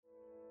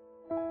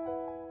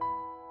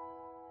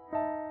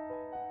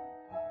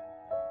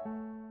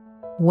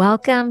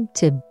Welcome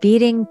to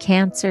Beating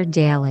Cancer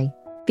Daily.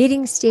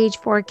 Beating stage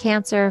 4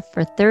 cancer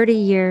for 30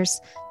 years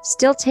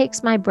still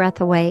takes my breath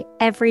away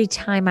every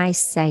time I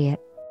say it.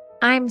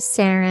 I'm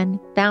Saren,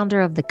 founder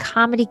of the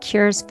Comedy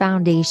Cures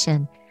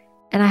Foundation,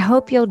 and I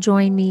hope you'll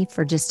join me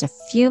for just a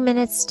few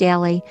minutes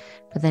daily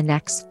for the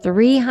next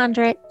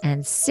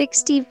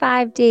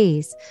 365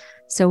 days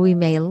so we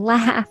may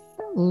laugh,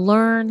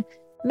 learn,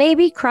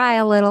 maybe cry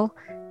a little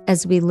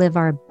as we live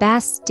our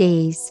best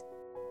days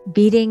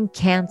beating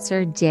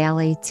cancer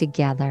daily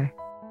together.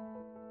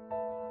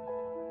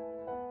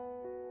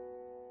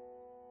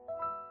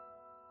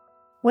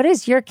 What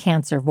does your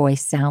cancer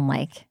voice sound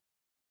like?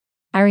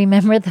 I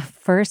remember the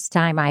first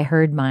time I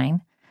heard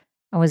mine.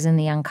 I was in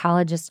the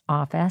oncologist's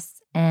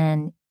office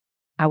and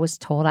I was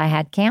told I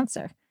had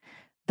cancer.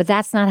 But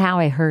that's not how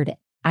I heard it.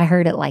 I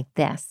heard it like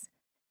this: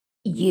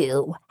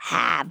 "You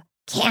have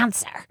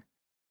cancer."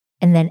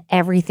 And then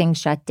everything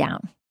shut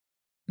down.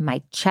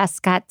 My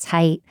chest got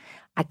tight.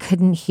 I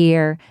couldn't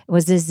hear. It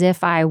was as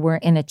if I were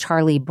in a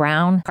Charlie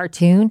Brown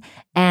cartoon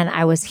and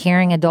I was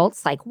hearing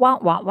adults like, wah,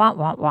 wah, wah,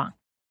 wah, wah.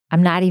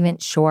 I'm not even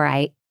sure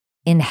I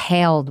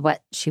inhaled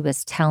what she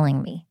was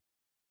telling me.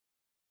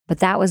 But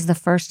that was the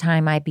first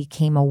time I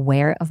became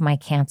aware of my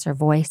cancer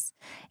voice.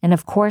 And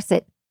of course,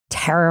 it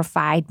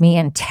terrified me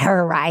and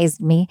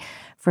terrorized me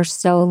for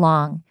so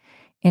long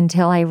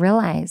until I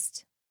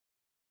realized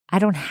I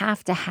don't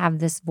have to have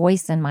this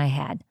voice in my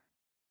head.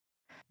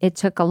 It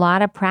took a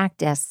lot of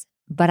practice,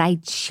 but I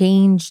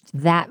changed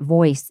that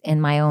voice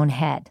in my own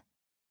head.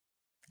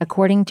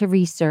 According to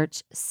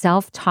research,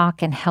 self-talk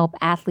can help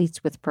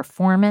athletes with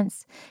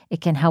performance. It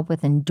can help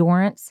with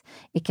endurance.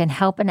 It can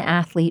help an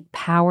athlete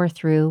power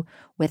through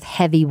with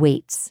heavy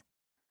weights.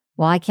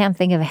 Well, I can't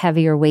think of a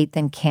heavier weight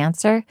than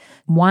cancer.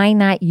 Why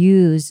not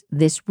use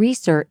this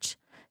research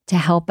to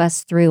help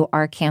us through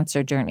our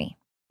cancer journey?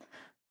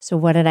 So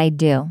what did I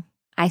do?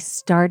 I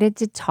started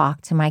to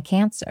talk to my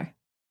cancer.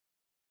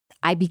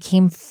 I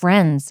became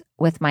friends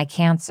with my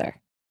cancer,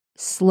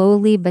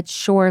 slowly but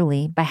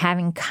surely, by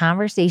having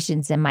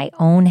conversations in my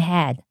own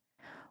head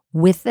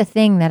with the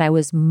thing that I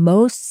was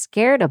most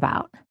scared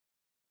about.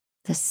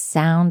 The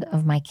sound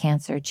of my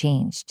cancer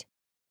changed.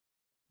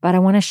 But I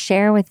want to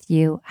share with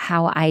you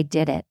how I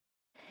did it.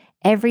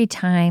 Every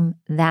time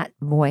that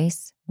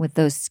voice with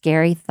those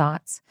scary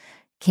thoughts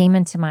came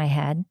into my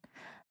head,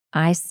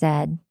 I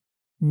said,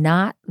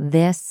 "Not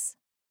this,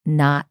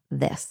 not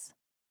this."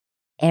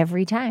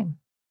 Every time.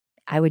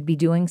 I would be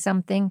doing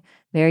something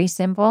very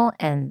simple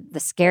and the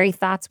scary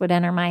thoughts would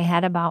enter my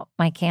head about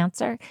my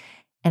cancer.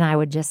 And I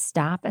would just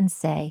stop and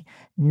say,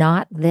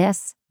 "Not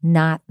this,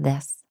 not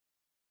this."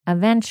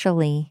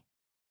 Eventually,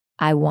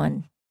 I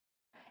won.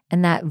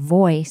 And that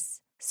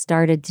voice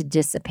started to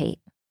dissipate.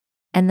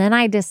 And then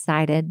I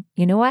decided,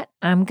 you know what?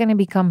 I'm going to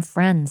become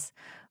friends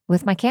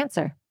with my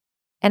cancer.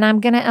 And I'm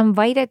going to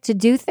invite it to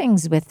do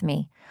things with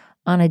me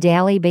on a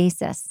daily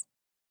basis.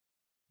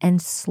 And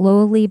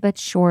slowly but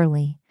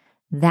surely,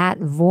 that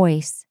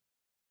voice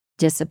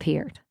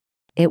disappeared.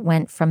 It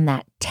went from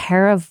that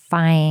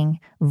terrifying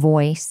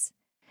voice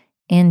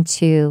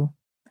into,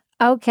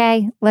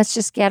 "Okay, let's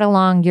just get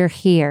along. You're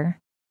here.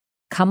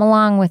 Come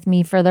along with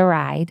me for the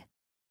ride,"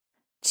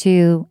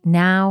 to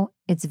now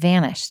it's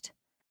vanished.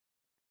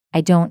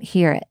 I don't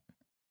hear it.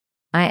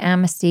 I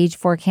am a stage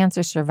 4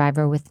 cancer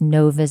survivor with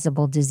no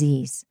visible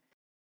disease.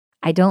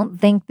 I don't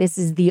think this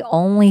is the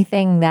only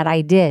thing that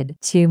I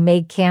did to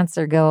make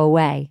cancer go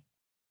away.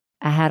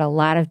 I had a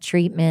lot of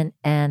treatment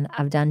and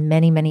I've done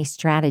many, many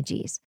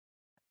strategies.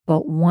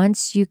 But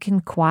once you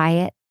can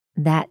quiet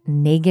that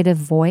negative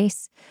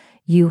voice,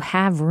 you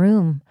have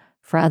room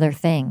for other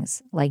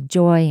things like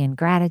joy and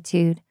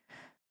gratitude.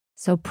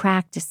 So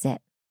practice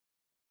it.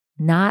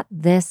 Not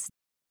this,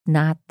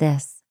 not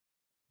this.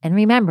 And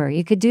remember,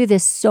 you could do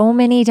this so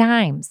many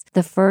times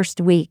the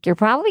first week. You're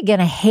probably going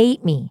to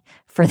hate me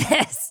for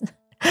this,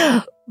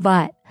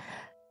 but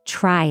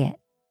try it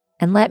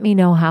and let me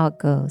know how it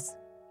goes.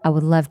 I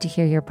would love to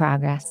hear your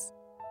progress.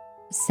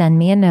 Send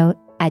me a note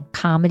at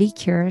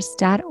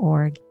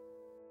comedycures.org.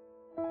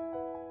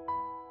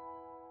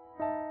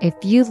 If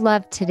you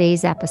loved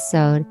today's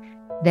episode,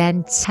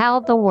 then tell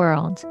the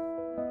world.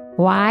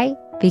 Why?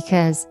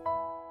 Because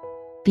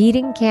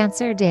Beating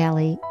Cancer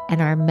Daily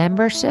and our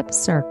membership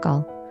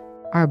circle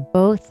are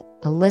both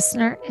a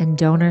listener and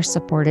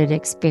donor-supported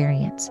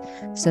experience.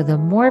 So the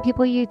more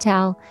people you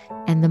tell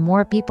and the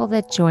more people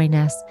that join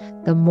us,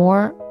 the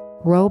more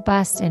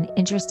robust and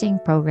interesting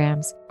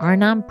programs our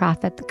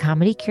nonprofit, the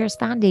Comedy Cures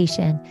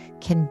Foundation,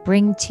 can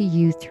bring to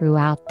you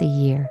throughout the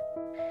year.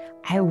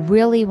 I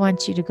really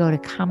want you to go to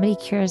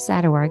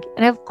comedycures.org.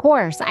 And of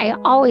course, I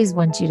always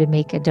want you to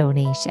make a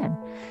donation.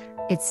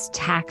 It's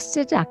tax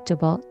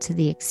deductible to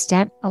the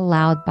extent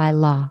allowed by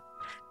law.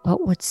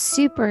 But what's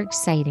super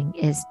exciting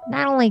is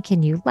not only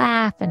can you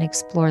laugh and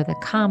explore the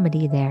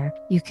comedy there,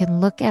 you can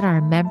look at our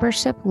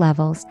membership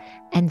levels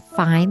and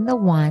find the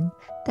one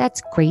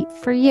that's great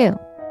for you.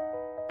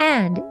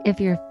 And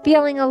if you're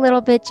feeling a little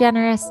bit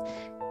generous,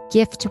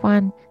 gift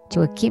one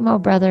to a chemo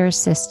brother or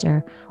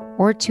sister,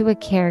 or to a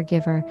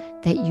caregiver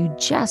that you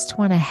just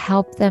want to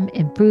help them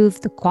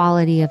improve the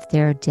quality of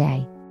their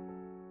day.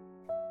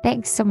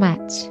 Thanks so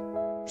much.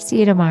 See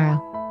you tomorrow.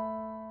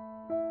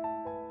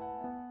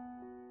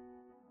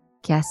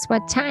 Guess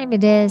what time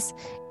it is?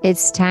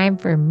 It's time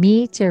for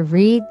me to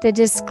read the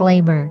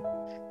disclaimer.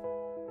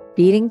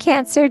 Beating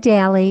Cancer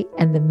Daily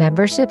and the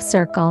Membership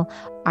Circle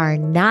are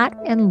not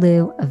in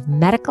lieu of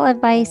medical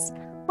advice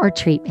or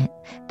treatment.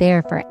 They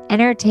are for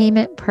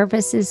entertainment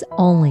purposes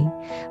only.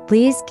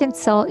 Please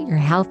consult your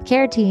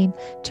healthcare team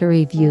to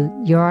review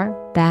your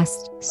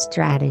best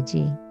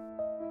strategy.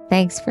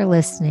 Thanks for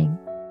listening.